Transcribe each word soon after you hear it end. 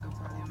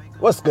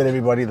What's good,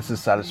 everybody? This is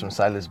Silas from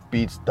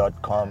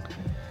silasbeats.com,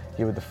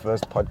 here with the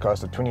first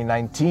podcast of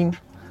 2019.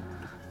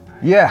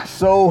 Yeah,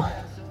 so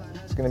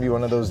it's going to be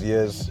one of those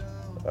years.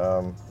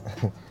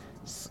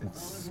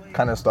 It's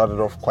kind of started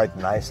off quite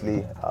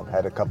nicely. I've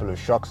had a couple of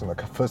shocks in the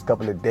first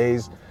couple of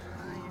days.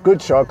 Good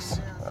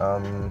shocks.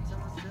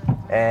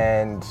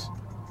 And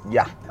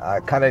yeah,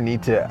 I kind of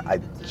need to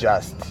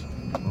adjust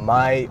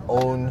my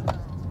own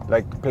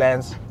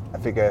plans. I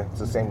figure it's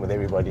the same with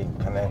everybody.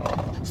 Kind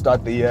of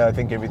start the year, I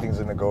think everything's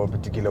going to go a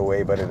particular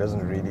way, but it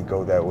doesn't really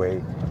go that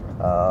way.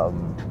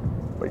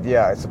 But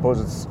yeah, I suppose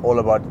it's all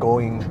about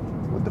going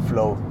with the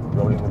flow,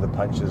 rolling with the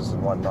punches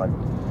and whatnot.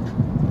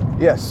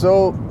 Yeah,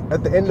 so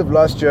at the end of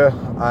last year,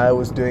 I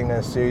was doing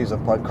a series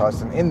of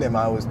podcasts, and in them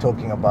I was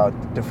talking about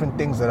different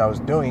things that I was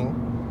doing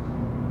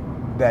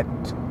that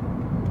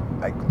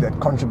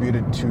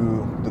contributed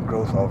to the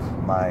growth of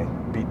my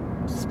beat,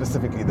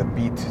 specifically the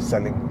beat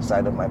selling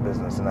side of my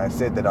business. And I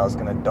said that I was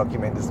going to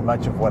document as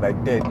much of what I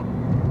did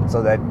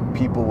so that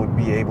people would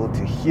be able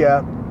to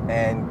hear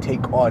and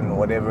take on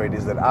whatever it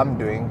is that I'm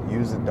doing,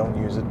 use it, don't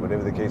use it,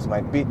 whatever the case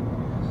might be,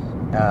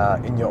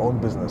 in your own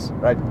business,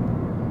 right?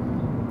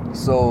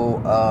 So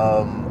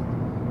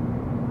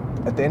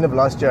at the end of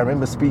last year, I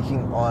remember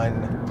speaking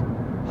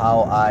on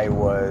how I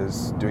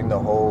was doing the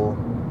whole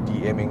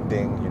DMing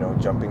thing,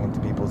 jumping into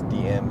people's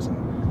DMs and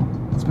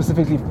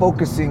specifically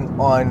focusing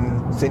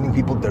on sending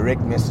people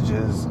direct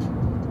messages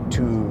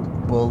to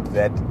build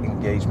that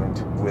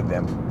engagement with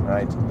them,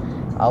 right?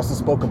 I also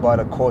spoke about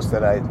a course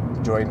that I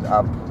joined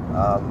up.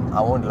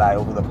 I won't lie,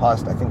 over the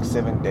past, I think,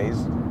 7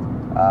 days,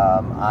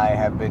 I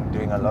have been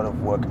doing a lot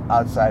of work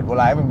outside. Well,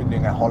 I haven't been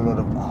doing a whole lot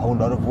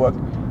of work,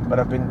 but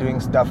I've been doing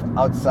stuff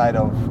outside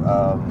of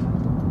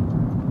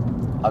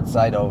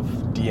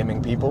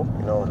DMing people.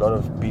 A lot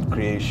of beat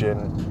creation,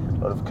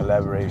 a lot of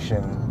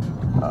collaboration,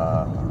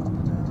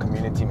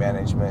 community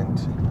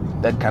management,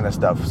 that kind of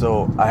stuff.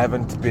 So I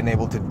haven't been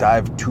able to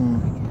dive too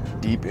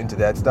deep into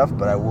that stuff,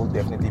 but I will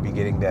definitely be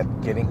getting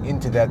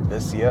into that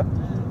this year.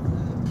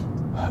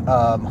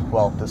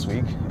 This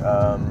week.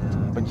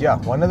 But yeah,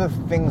 one of the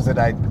things that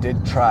I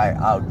did try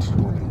out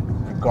with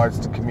regards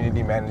to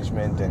community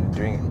management and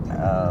doing,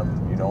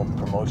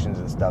 promotions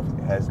and stuff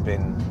has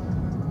been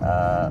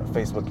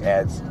Facebook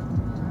ads.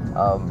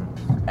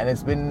 And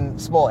it's been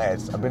small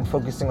ads. I've been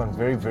focusing on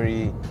very,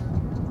 very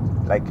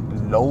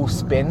low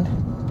spend,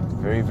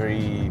 very,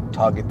 very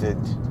targeted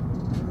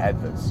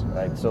adverts,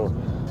 right? So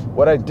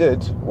what I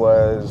did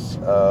was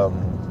I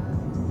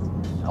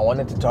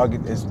wanted to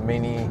target as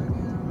many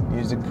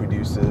music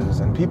producers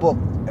and people,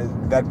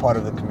 that part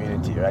of the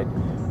community, right?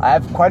 I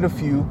have quite a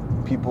few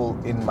people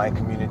in my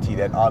community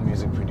that are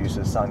music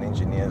producers, sound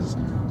engineers,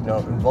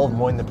 involved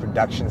more in the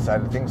production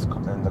side of things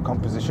and the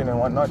composition and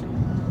whatnot.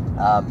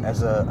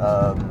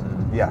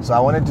 So I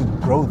wanted to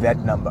grow that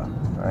number,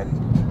 right?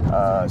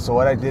 So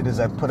what I did is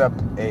I put up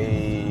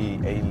a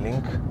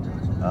link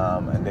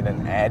and then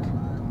an ad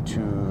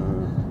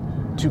to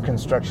 2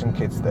 construction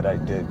kits that I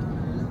did.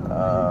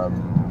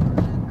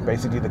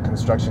 Basically, the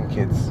construction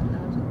kits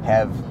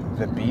have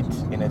the beat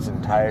in its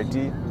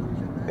entirety.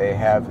 They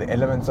have the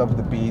elements of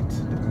the beat,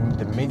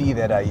 the MIDI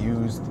that I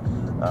used,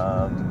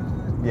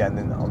 and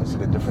then obviously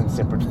the different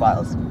separate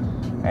files.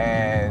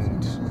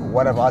 And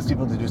what I've asked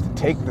people to do is to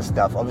take the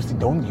stuff. Obviously,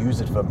 don't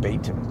use it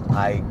verbatim.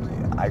 I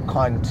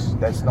can't.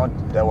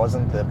 That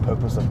wasn't the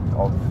purpose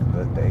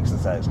of the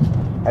exercise.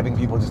 Having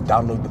people just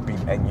download the beat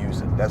and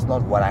use it. That's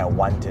not what I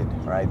wanted,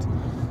 right?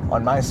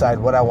 On my side,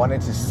 what I wanted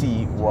to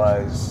see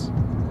was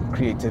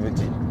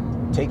creativity.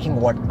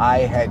 Taking what I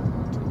had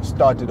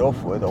started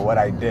off with, or what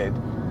I did,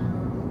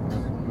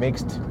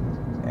 mixed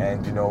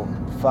and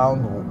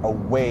found a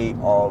way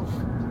of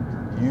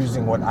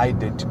using what I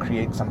did to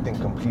create something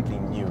completely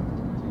new.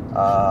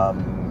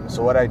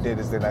 So what I did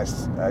is then I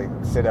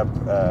set up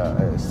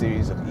a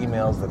series of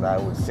emails that I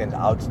would send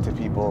out to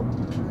people,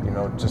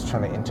 just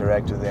trying to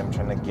interact with them,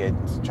 trying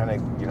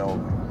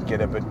to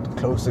get a bit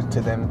closer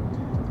to them,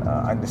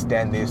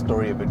 understand their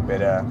story a bit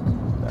better,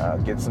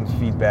 get some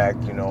feedback,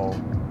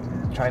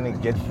 trying to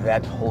get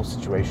that whole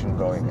situation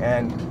going.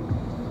 And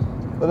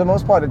for the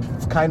most part,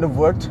 it's kind of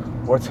worked.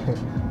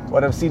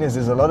 What I've seen is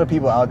there's a lot of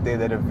people out there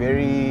that are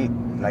very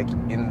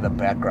in the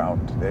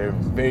background. They're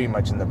very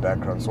much in the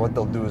background. So what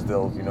they'll do is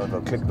they'll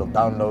click, they'll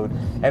download,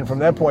 and from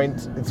that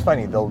point, it's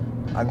funny, they'll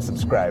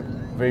unsubscribe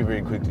very,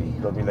 very quickly.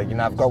 They'll be like,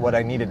 I've got what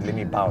I needed, let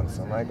me bounce.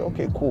 I'm like,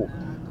 okay, cool.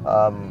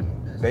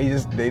 They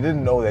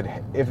didn't know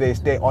that if they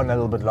stay on a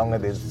little bit longer,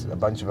 there's a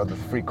bunch of other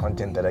free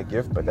content that I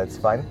give, but that's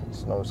fine.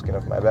 It's no skin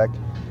off my back.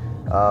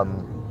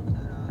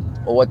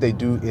 Or what they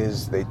do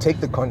is they take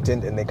the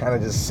content and they kind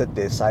of just sit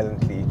there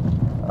silently,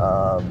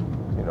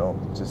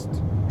 just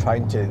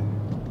trying to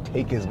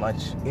take as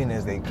much in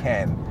as they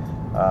can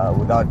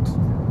without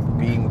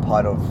being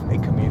part of a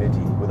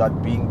community,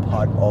 without being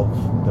part of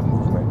the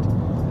movement.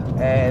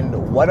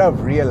 And what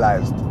I've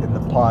realized in the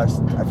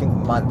past, I think,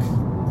 month,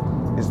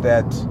 is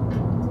that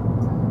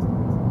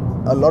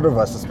a lot of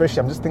us, especially,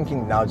 I'm just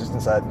thinking now just in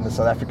the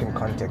South African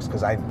context,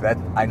 because I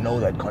know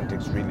that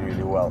context really,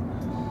 really well.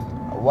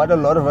 what a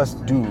lot of us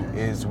do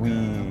is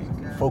we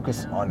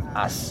focus on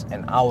us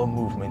and our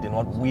movement and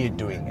what we're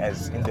doing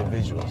as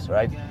individuals,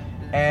 right?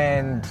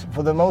 And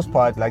for the most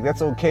part, like,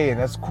 that's okay and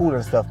that's cool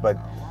and stuff, but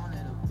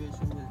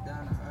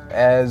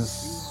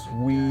as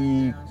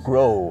we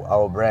grow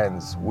our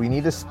brands, we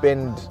need to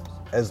spend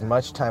as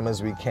much time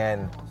as we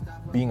can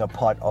being a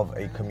part of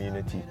a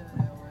community.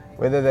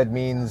 Whether that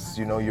means,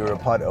 you're a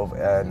part of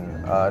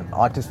an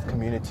artist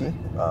community,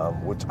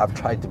 which I've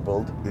tried to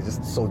build. They're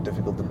just so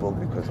difficult to build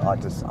because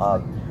artists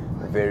are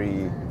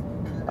very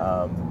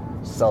I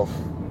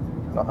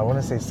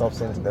want to say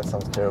self-centered, that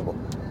sounds terrible,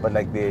 but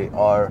like they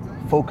are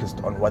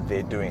focused on what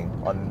they're doing,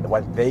 on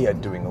what they are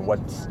doing, and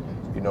what's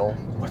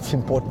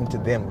important to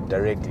them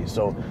directly.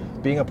 So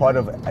being a part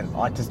of an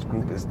artist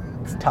group it's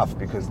tough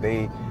because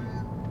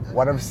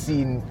what I've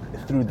seen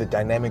through the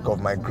dynamic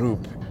of my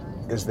group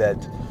is that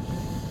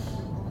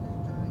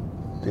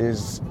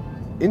there's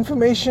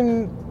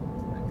information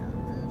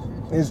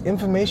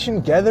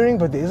gathering,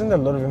 but there isn't a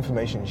lot of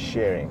information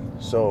sharing.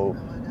 So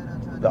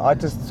the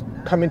artists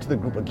come into the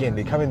group, again,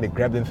 they come in, they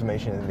grab the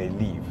information and they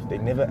leave. They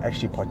never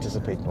actually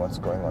participate in what's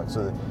going on.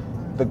 So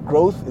the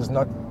growth is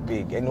not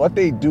big. And what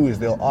they do is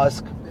they'll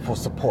ask for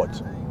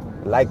support.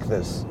 Like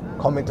this,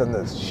 comment on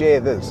this, share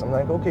this. I'm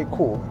like, okay,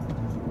 cool.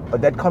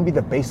 But that can't be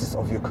the basis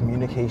of your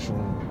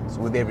communications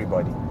with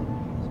everybody.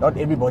 Not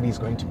everybody is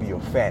going to be your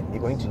fan.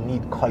 You're going to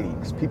need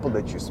colleagues, people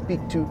that you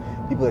speak to,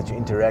 people that you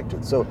interact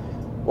with. So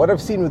what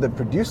I've seen with the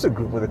producer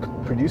group, with the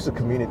producer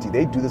community,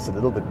 they do this a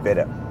little bit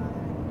better.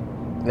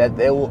 That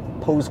they will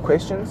pose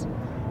questions,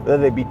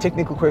 whether they be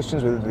technical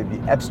questions, whether they be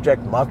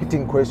abstract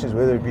marketing questions,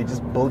 whether it be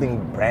just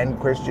building brand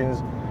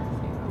questions,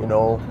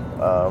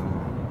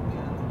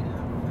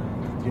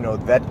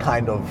 that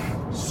kind of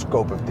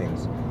scope of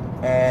things.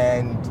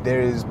 And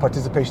there is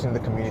participation in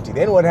the community.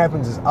 Then what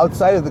happens is,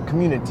 outside of the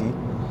community,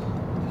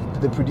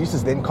 the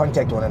producers then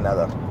contact one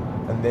another,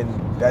 and then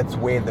that's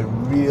where the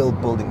real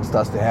building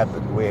starts to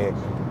happen, where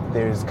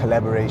there is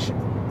collaboration,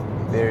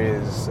 there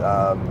is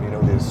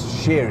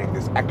there's sharing,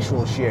 there's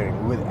actual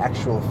sharing with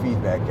actual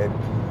feedback, and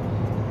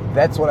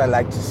that's what I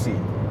like to see,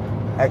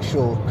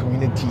 actual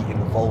community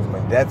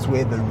involvement. That's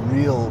where the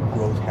real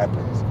growth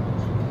happens.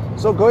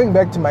 So going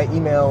back to my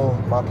email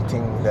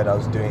marketing that I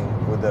was doing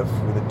with the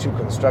 2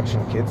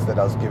 construction kits that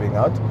I was giving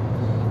out,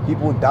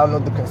 people would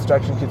download the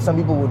construction kit. Some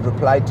people would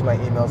reply to my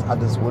emails,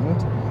 others wouldn't.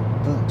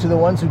 To the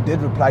ones who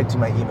did reply to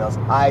my emails,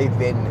 I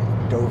then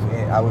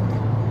I would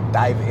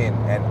dive in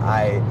and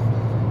I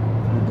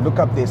would look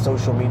up their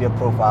social media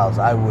profiles.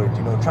 I would,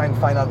 try and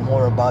find out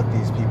more about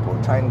these people,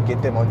 try and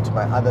get them onto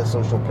my other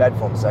social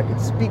platforms so I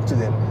could speak to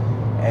them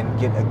and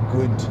get a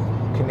good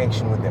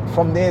connection with them.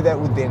 From there, that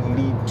would then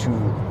lead to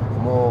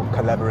more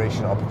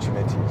collaboration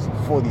opportunities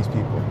for these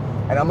people.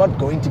 And I'm not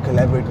going to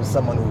collaborate with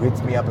someone who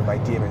hits me up in my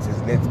DM and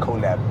says, let's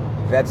collab.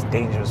 That's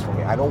dangerous for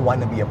me. I don't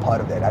want to be a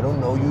part of that. I don't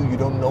know you, you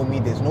don't know me.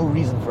 There's no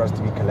reason for us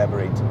to be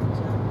collaborating.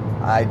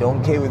 I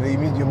don't care whether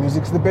your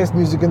music's the best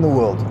music in the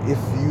world. If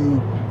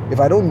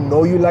I don't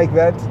know you like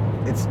that,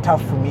 it's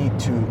tough for me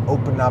to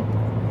open up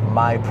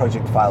my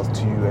project files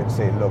to you and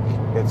say, look,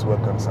 let's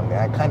work on something.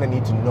 I kind of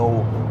need to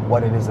know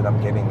what it is that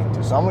I'm getting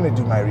into. So I'm going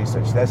to do my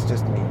research. That's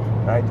just me,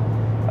 right?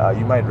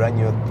 You might run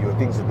your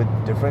things a bit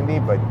differently,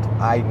 but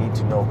I need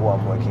to know who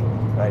I'm working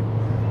with, right?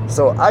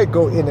 So I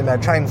go in and I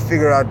try and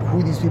figure out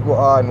who these people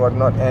are and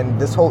whatnot, and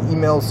this whole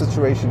email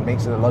situation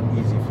makes it a lot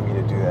easier for me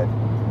to do that.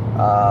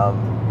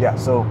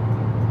 So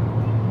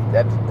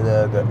that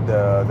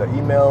the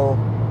email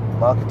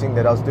marketing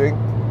that I was doing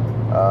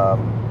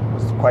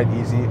was quite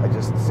easy. I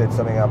just set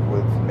something up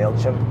with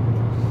MailChimp,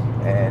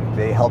 and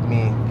they helped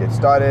me get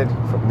started.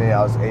 From there,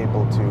 I was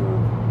able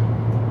to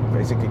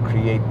basically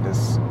create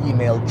this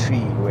email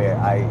tree where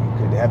I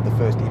could have the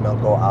first email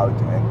go out,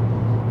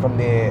 and from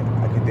there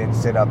I could then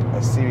set up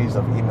a series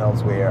of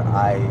emails where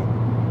I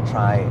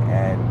try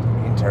and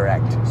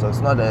interact. So it's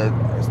not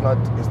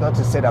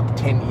to set up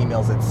 10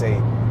 emails that say,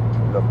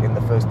 look, in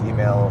the first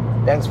email,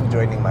 thanks for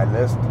joining my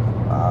list.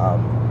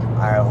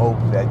 I hope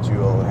that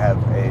you'll have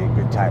a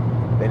good time.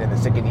 Then in the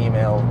second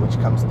email, which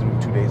comes through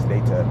 2 days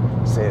later,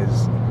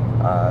 says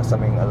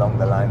something along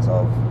the lines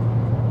of,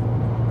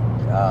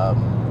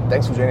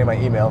 thanks for joining my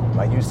email.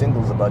 My new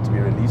single's about to be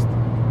released.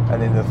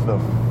 And then the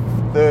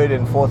third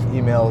and fourth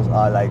emails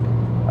are like,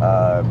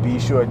 be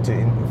sure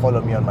to follow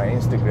me on my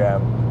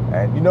Instagram.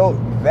 And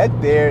that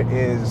there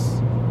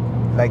is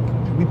like,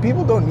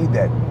 people don't need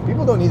that.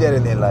 People don't need that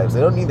in their lives.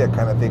 They don't need that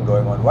kind of thing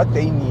going on. What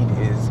they need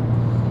is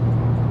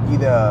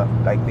either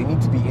like they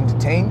need to be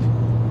entertained,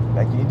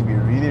 like you need to be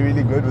really,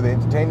 really good with the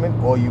entertainment,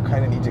 or you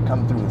kind of need to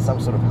come through with some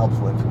sort of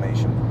helpful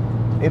information.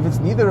 If it's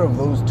neither of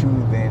those two,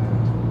 then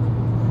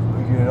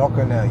you're not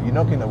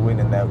gonna win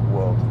in that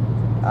world.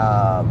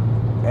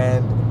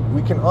 And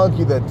we can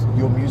argue that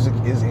your music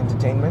is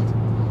entertainment,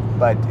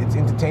 but it's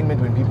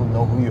entertainment when people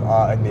know who you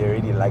are and they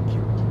already like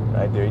you,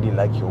 right? They already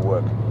like your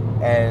work.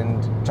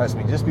 And trust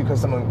me, just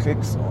because someone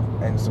clicks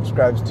and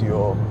subscribes to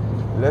your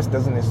list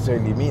doesn't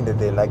necessarily mean that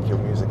they like your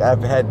music.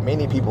 I've had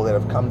many people that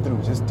have come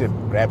through just to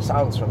grab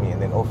sounds from me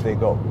and then off they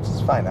go, which is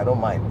fine. I don't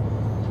mind.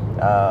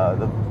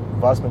 The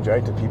vast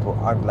majority of people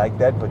aren't like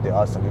that, but there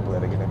are some people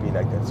that are going to be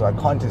like that. So I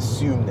can't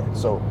assume that.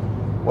 So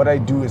what I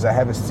do is I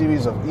have a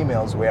series of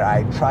emails where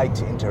I try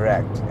to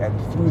interact,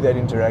 and through that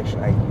interaction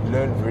I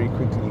learn very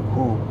quickly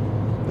who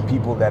the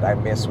people that I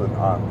mess with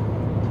are,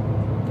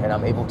 and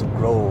I'm able to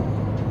grow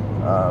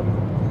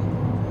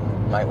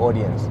my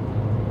audience.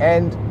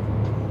 And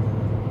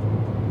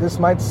this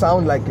might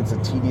sound like it's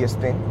a tedious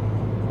thing.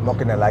 I'm not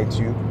going to lie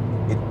to you.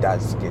 It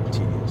does get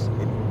tedious.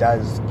 It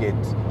does get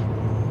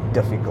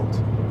difficult,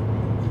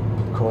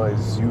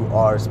 because you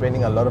are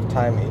spending a lot of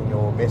time in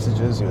your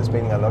messages. You're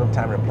spending a lot of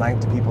time replying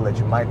to people that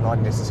you might not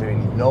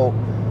necessarily know.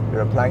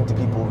 You're replying to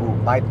people who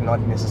might not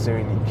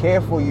necessarily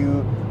care for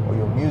you or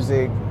your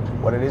music,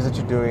 what it is that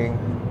you're doing.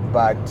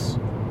 But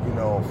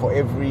for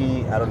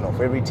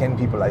every 10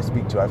 people I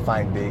speak to, I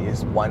find there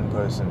is one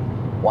person,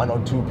 one or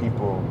two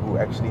people who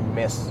actually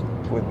mess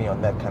with me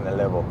on that kind of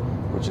level,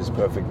 which is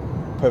perfect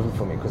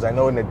for me, because I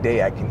know in a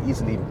day I can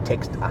easily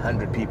text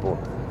 100 people,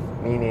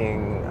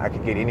 meaning I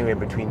could get anywhere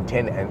between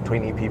 10 and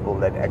 20 people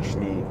that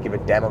actually give a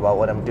damn about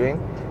what I'm doing,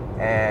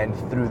 and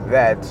through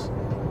that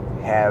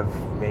have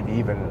maybe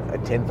even a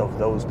tenth of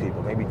those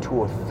people, maybe 2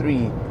 or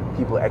 3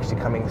 people actually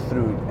coming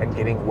through and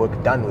getting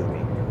work done with me,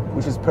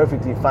 which is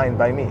perfectly fine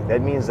by me.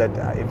 That means that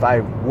if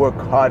I work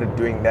hard at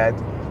doing that,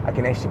 I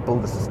can actually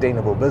build a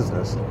sustainable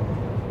business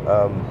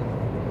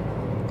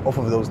off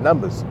of those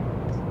numbers,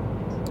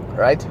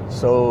 right?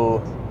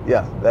 So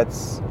yeah,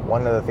 that's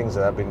one of the things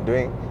that I've been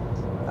doing.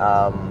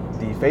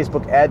 The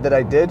Facebook ad that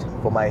I did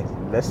for my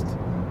list,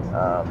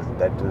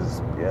 that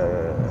was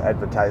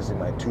advertising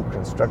my 2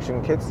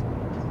 construction kits,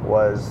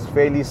 was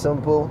fairly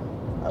simple.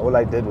 All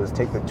I did was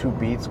take the 2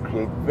 beats,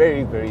 create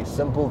very, very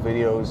simple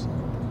videos,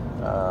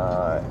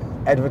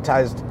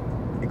 advertised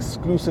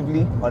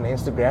exclusively on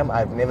Instagram.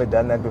 I've never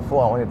done that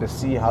before. I wanted to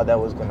see how that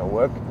was going to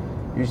work.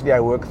 Usually I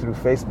work through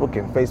Facebook,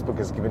 and Facebook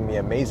has given me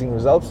amazing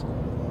results.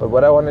 But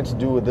what I wanted to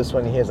do with this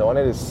one here is I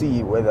wanted to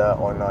see whether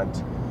or not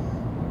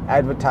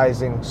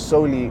advertising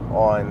solely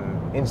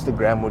on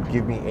Instagram would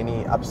give me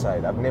any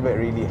upside. I've never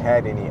really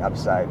had any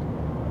upside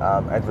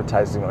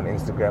advertising on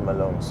Instagram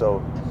alone.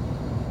 So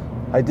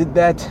I did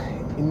that.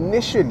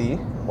 Initially,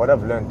 what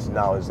I've learned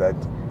now is that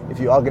if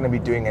you are going to be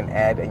doing an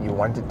ad and you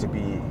want it to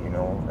be,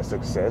 a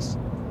success,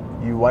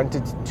 you want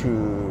it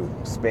to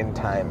spend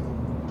time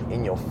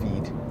in your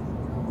feed.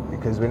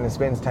 Because when it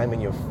spends time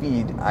in your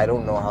feed,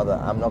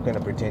 I'm not going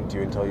to pretend to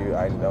you and tell you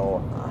I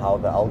know how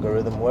the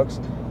algorithm works,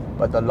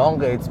 but the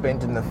longer it's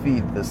spent in the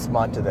feed, the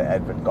smarter the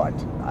advert got.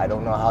 I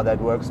don't know how that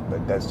works,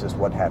 but that's just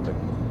what happened.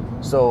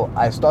 So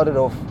I started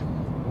off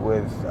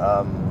with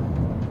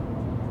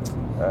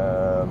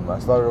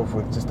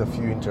just a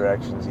few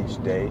interactions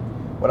each day.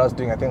 What I was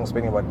doing, I think I was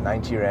spending about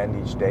 90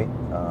 Rand each day,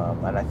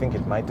 and I think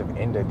it might have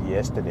ended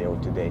yesterday or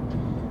today,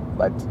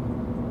 but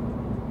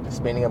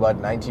spending about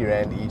 90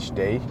 Rand each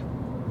day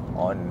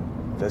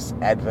on this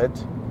advert.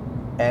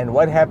 And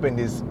what happened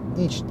is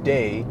each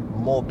day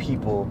more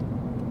people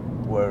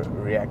were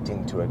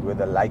reacting to it,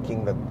 whether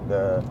liking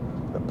the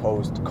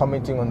post,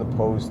 commenting on the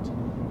post,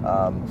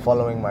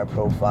 following my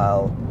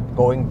profile,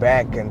 going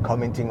back and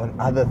commenting on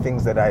other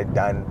things that I'd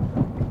done.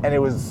 And it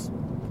was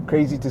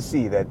crazy to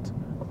see that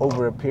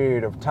over a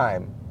period of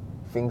time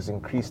things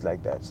increased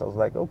like that. So I was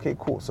like, okay,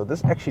 cool. So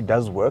this actually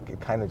does work. It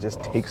kind of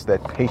just takes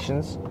that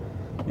patience.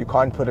 You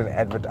can't put an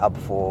advert up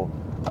for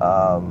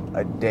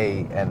a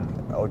day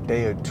or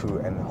 2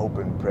 and hope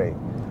and pray.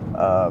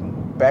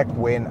 Back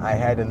when I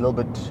had a little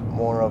bit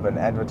more of an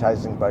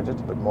advertising budget,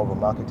 but more of a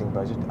marketing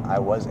budget, I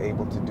was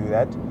able to do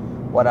that.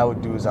 What I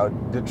would do is I'd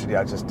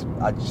just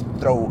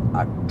throw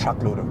a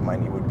truckload of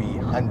money. It would be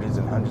hundreds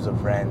and hundreds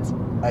of rands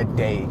a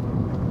day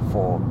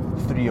for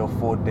 3 or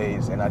 4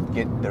 days, and I'd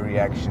get the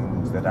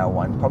reactions that I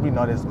want. Probably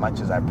not as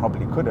much as I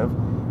probably could have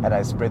had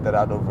I spread that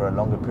out over a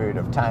longer period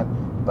of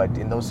time, but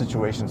in those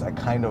situations I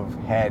kind of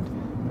had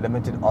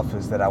limited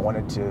offers that I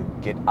wanted to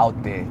get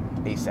out there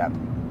ASAP.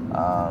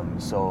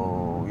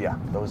 So yeah,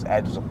 those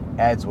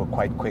ads were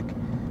quite quick.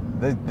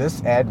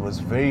 This ad was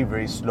very,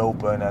 very slow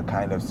burner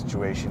kind of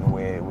situation,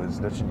 where it was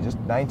literally just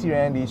 90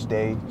 Rand each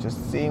day,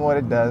 just seeing what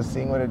it does,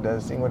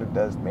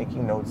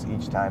 making notes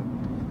each time,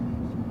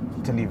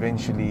 till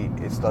eventually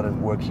it started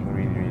working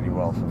really, really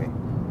well for me.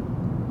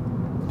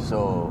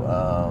 So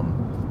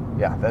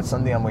yeah, that's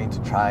something I'm going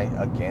to try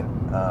again.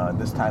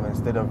 This time,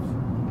 instead of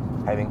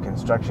having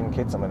construction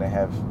kits, I'm going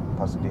to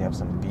possibly have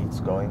some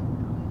beats going.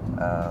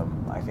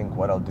 I think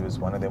what I'll do is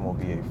one of them will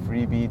be a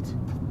free beat,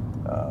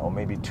 or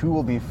maybe 2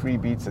 will be free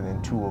beats and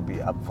then 2 will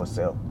be up for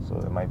sale. So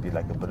there might be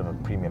like a bit of a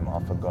premium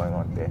offer going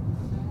on there.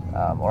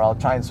 Or I'll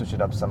try and switch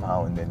it up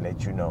somehow and then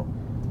let you know.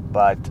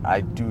 But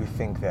I do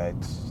think that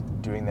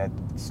doing that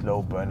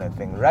slow burner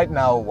thing right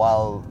now,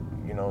 while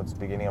it's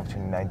beginning of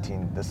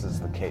 2019, this is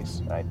the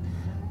case, right?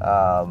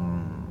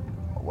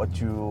 What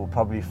you'll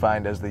probably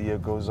find as the year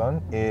goes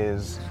on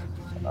is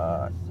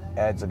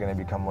ads are going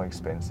to become more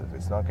expensive.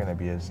 It's not going to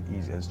be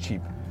as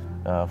cheap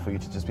for you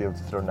to just be able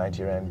to throw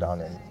 90 Rand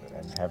down and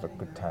have a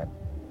good time.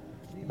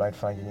 might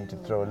find you need to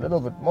throw a little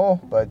bit more,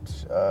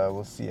 but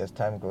we'll see as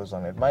time goes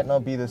on. It might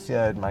not be this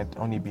year, it might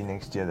only be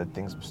next year that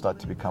things start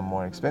to become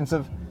more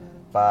expensive,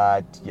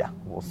 but yeah,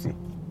 we'll see.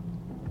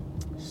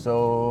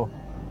 So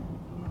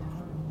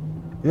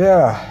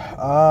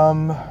yeah,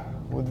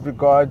 with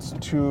regards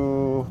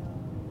to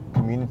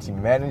community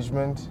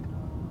management,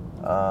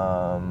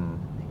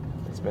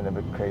 it's been a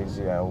bit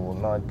crazy, I will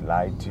not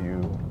lie to you.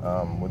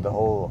 With the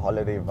whole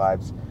holiday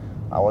vibes,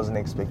 I wasn't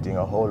expecting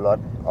a whole lot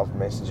of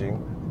messaging,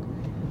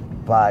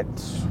 but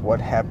what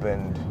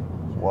happened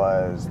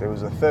was there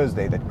was a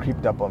Thursday that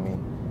creeped up on me,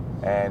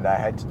 and I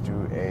had to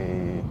do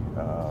a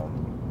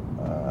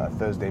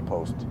Thursday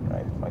post,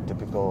 right? My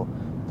typical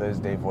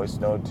Thursday voice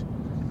note,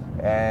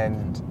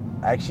 and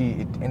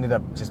actually it ended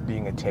up just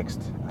being a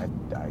text. I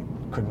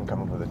couldn't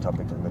come up with a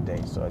topic on the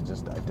day, so I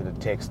did a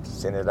text,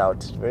 sent it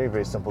out, very,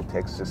 very simple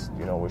text, just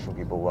wishing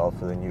people well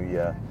for the new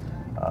year.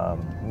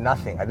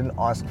 Nothing. I didn't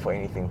ask for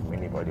anything from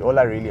anybody. All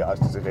I really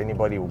asked is if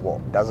anybody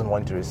doesn't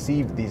want to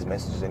receive these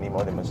messages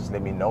anymore, they must just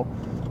let me know.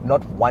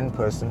 Not one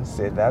person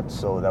said that,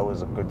 so that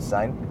was a good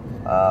sign.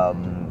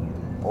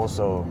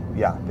 Also,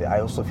 yeah, I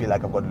also feel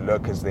like I've got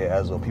lurkers there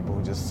as well, people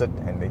who just sit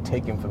and they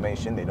take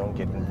information, they don't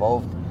get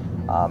involved,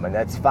 and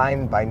that's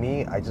fine by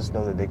me. I just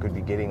know that they could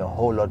be getting a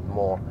whole lot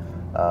more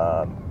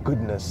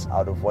goodness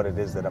out of what it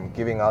is that I'm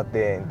giving out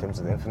there in terms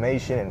of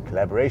information and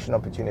collaboration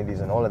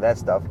opportunities and all of that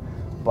stuff.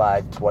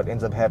 But what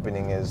ends up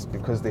happening is,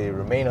 because they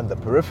remain on the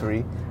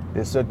periphery,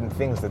 there's certain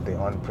things that they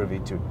aren't privy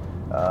to.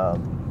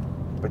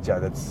 But yeah,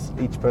 that's,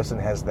 each person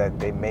has that,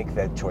 they make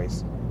that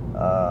choice.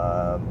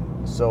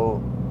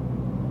 So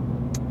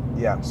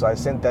I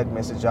sent that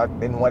message out.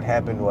 Then what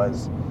happened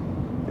was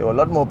there were a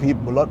lot more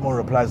people, a lot more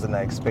replies than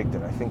I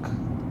expected. I think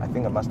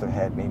I must have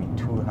had maybe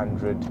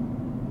 200,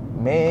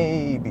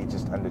 maybe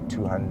just under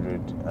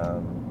 200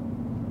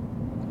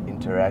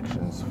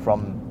 interactions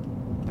from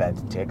that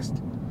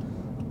text.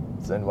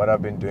 And what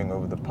I've been doing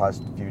over the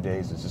past few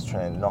days is just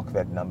trying to knock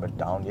that number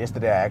down.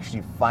 Yesterday, I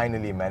actually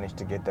finally managed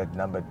to get that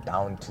number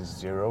down to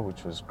 0,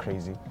 which was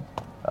crazy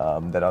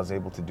that I was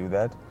able to do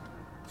that.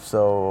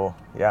 So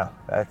yeah,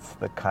 that's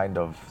the kind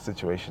of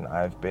situation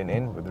I've been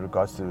in with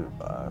regards to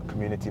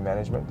community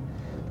management.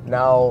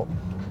 Now,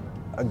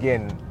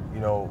 again,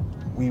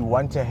 we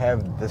want to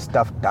have this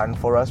stuff done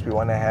for us. We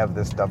want to have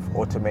this stuff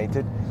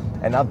automated.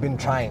 And I've been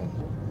trying,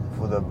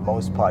 for the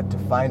most part, to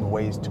find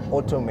ways to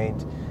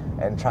automate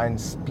and try and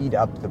speed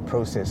up the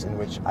process in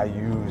which I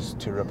use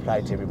to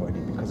reply to everybody,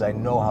 because I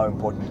know how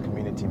important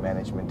community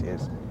management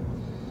is.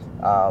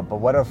 But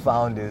what I've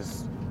found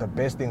is the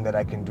best thing that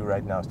I can do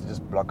right now is to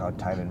just block out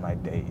time in my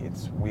day.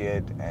 It's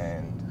weird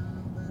and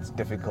it's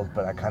difficult,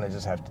 but I kind of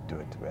just have to do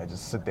it. Where I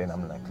just sit there and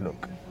I'm like,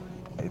 look,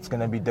 it's going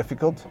to be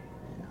difficult,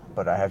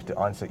 but I have to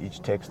answer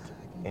each text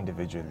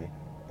individually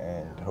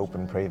and hope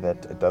and pray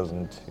that it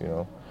doesn't,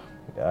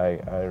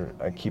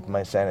 I keep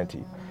my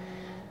sanity.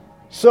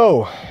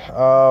 So,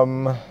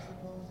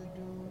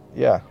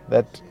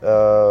 that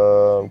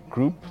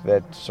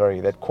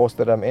that course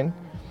that I'm in,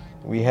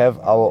 we have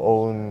our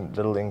own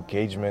little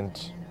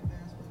engagement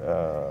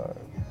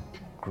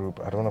group.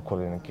 I don't want to call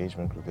it an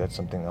engagement group, that's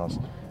something else.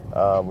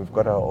 We've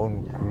got our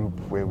own group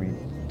where we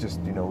just,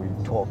 we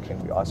talk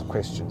and we ask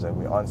questions and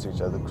we answer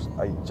each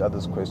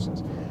other's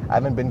questions. I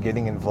haven't been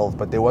getting involved,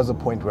 but there was a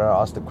point where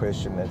I asked a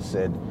question that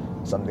said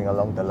something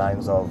along the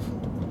lines of,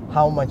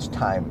 how much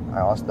time, I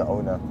asked the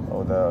owner,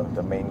 or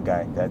the main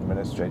guy, the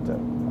administrator,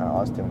 I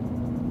asked him,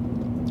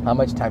 how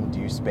much time do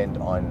you spend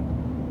on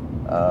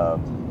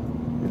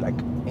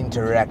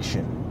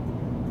interaction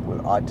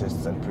with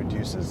artists and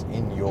producers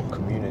in your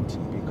community?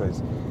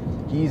 Because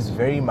he's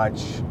very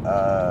much,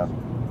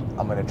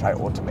 I'm going to try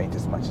automate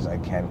as much as I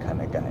can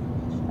kind of guy.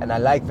 And I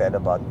like that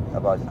about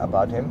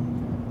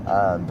him.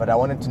 But I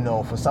wanted to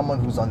know, for someone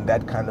who's on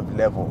that kind of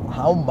level,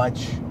 how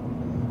much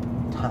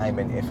time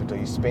and effort are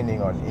you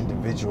spending on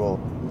individual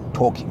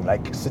talking,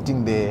 like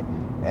sitting there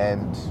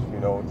and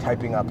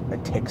typing up a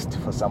text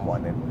for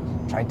someone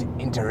and trying to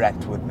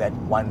interact with that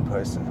one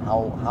person?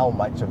 How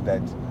much of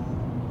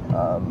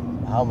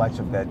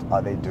that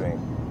are they doing?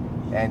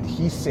 And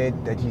he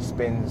said that he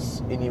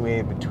spends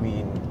anywhere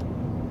between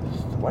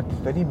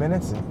 30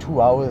 minutes and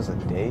 2 hours a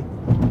day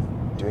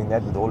doing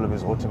that with all of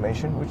his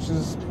automation, which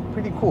is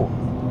pretty cool.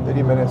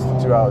 30 minutes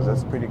to 2 hours,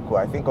 that's pretty cool.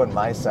 I think on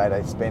my side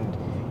I spend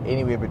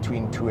anywhere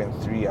between 2 and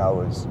 3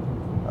 hours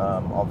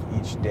of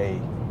each day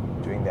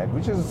doing that,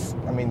 which is,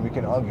 we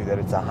can argue that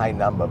it's a high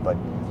number, but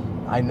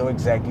I know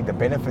exactly the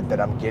benefit that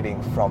I'm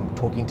getting from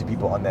talking to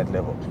people on that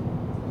level,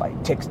 by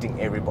texting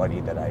everybody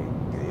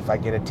if I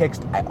get a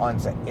text, I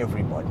answer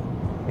everybody.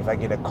 If I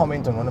get a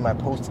comment on one of my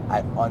posts,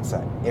 I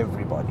answer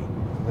everybody,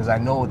 because I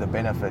know the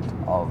benefit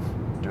of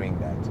doing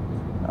that.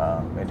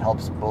 It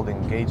helps build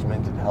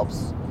engagement, it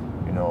helps,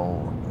 it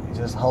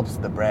just helps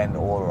the brand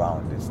all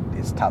around.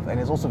 It's tough, and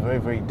it's also very,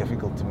 very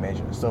difficult to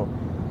measure. So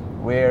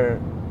where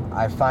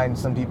I find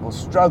some people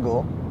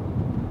struggle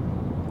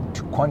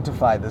to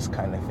quantify this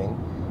kind of thing,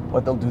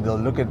 what they'll do, they'll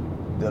look at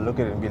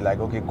it and be like,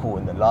 okay, cool,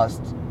 in the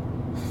last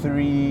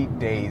 3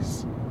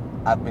 days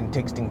I've been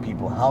texting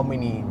people how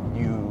many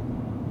new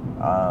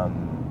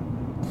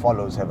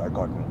follows have I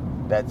gotten.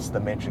 That's the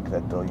metric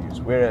that they'll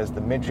use. Whereas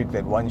the metric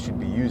that one should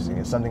be using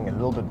is something a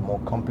little bit more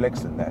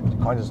complex than that. You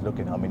can't just look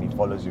at how many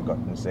follows you got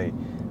and say,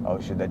 oh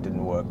shit, that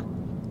didn't work.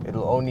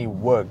 It'll only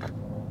work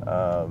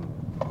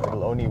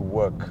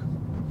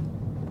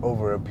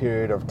over a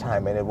period of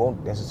time, and it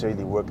won't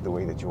necessarily work the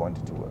way that you want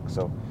it to work.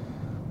 So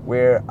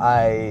where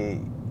I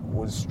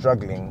was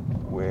struggling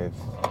with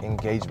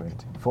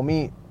engagement, for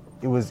me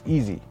it was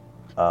easy.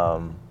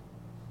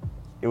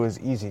 It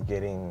was easy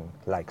getting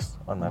likes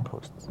on my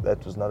posts.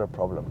 That was not a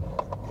problem.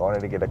 If I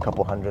wanted to get a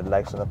couple hundred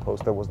likes on a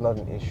post, that was not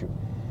an issue.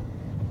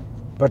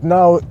 But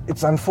now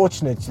it's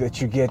unfortunate that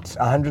you get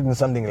 100 and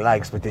something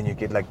likes, but then you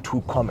get like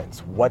 2 comments.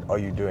 What are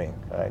you doing?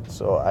 Right?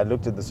 So I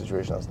looked at the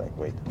situation. I was like,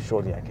 wait,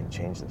 surely I can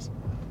change this.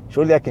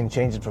 Surely I can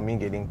change it from me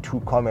getting 2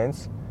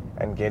 comments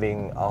and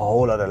getting a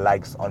whole lot of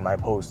likes on my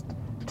post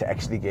to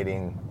actually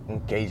getting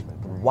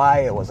engagement.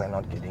 Why was I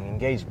not getting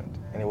engagement?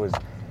 And it was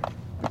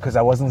because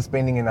I wasn't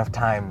spending enough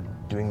time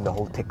doing the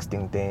whole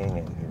texting thing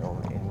and, you know,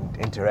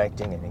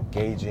 interacting and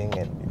engaging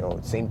and, you know,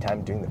 at the same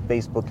time doing the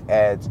Facebook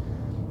ads.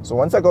 So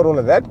once I got all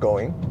of that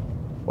going,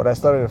 what I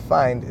started to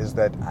find is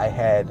that I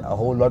had a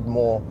whole lot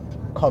more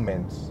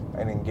comments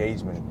and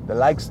engagement. The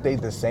likes stayed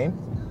the same,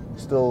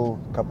 still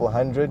a couple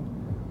hundred,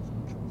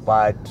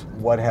 but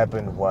what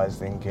happened was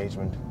the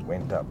engagement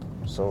went up.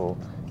 So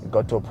it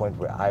got to a point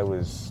where I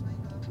was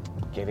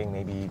getting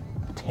maybe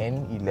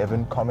 10,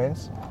 11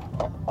 comments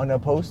on a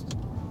post.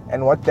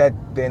 And what that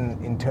then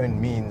in turn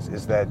means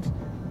is that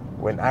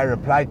when I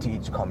reply to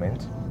each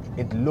comment,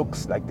 it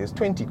looks like there's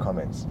 20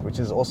 comments, which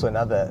is also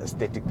another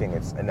aesthetic thing.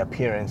 It's an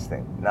appearance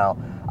thing. Now,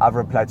 I've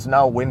replied. So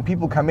now when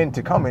people come in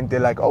to comment, they're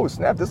like, oh,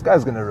 snap, this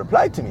guy's going to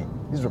reply to me.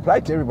 He's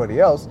replied to everybody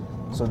else.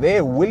 So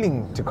they're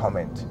willing to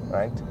comment,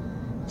 right?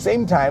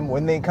 Same time,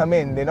 when they come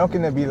in, they're not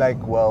going to be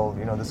like, well,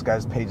 you know, this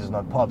guy's page is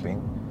not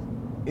popping.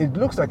 It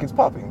looks like it's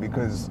popping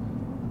because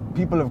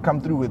people have come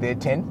through with their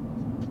 10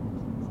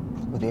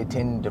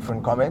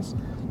 different comments,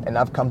 and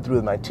I've come through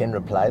with my 10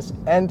 replies,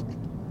 and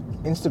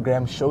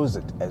Instagram shows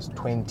it as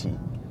 20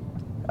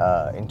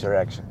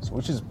 interactions,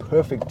 which is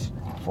perfect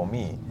for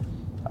me.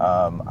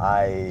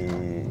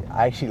 I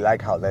actually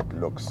like how that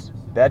looks.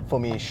 That for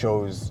me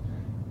shows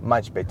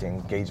much better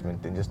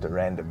engagement than just a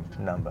random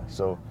number.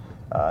 So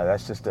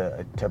that's just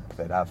a tip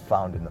that I've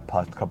found in the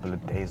past couple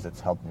of days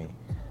that's helped me.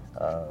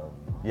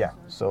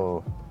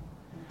 So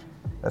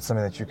that's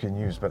something that you can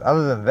use. But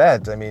other than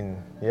that, I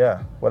mean,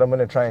 yeah, what I'm going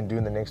to try and do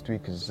in the next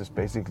week is just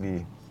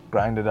basically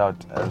grind it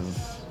out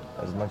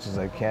as much as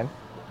I can.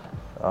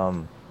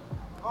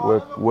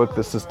 Work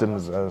the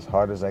systems as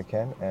hard as I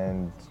can,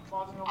 and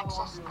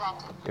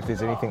if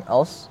there's anything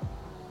else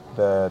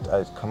that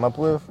I come up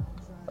with,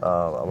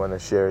 I want to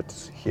share it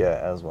here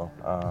as well.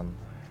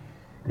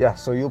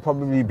 So you'll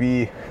probably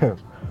be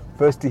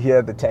first to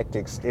hear the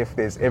tactics if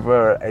there's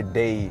ever a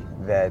day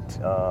that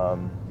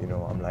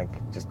I'm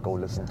like, just go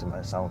listen to my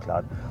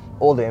SoundCloud.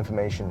 All the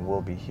information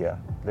will be here,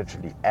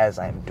 literally as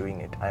I'm doing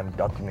it. I'm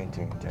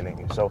documenting and telling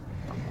you. So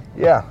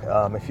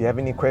if you have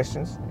any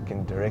questions, you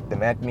can direct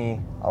them at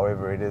me,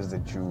 however it is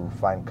that you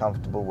find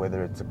comfortable,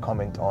 whether it's a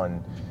comment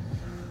on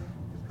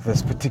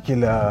this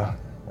particular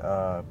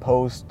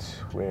post,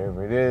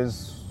 wherever it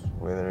is,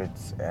 whether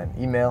it's an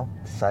email,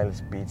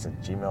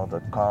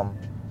 silasbeats@gmail.com.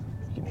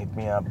 You can hit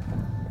me up,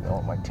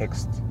 my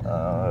text.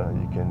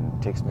 You can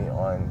text me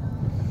on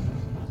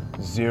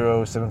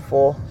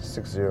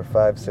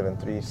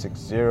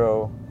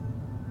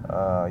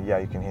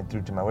 074-605-7360. You can head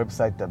through to my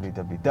website,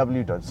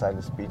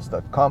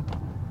 www.silasbeats.com.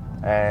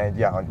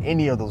 And on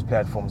any of those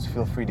platforms,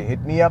 feel free to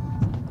hit me up.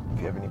 If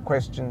you have any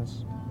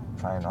questions,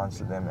 try and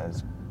answer them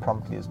as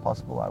promptly as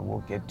possible. I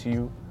will get to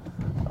you.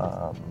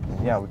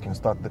 We can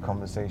start the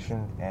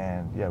conversation,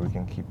 and we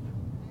can keep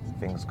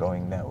things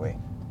going that way.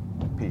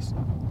 Peace.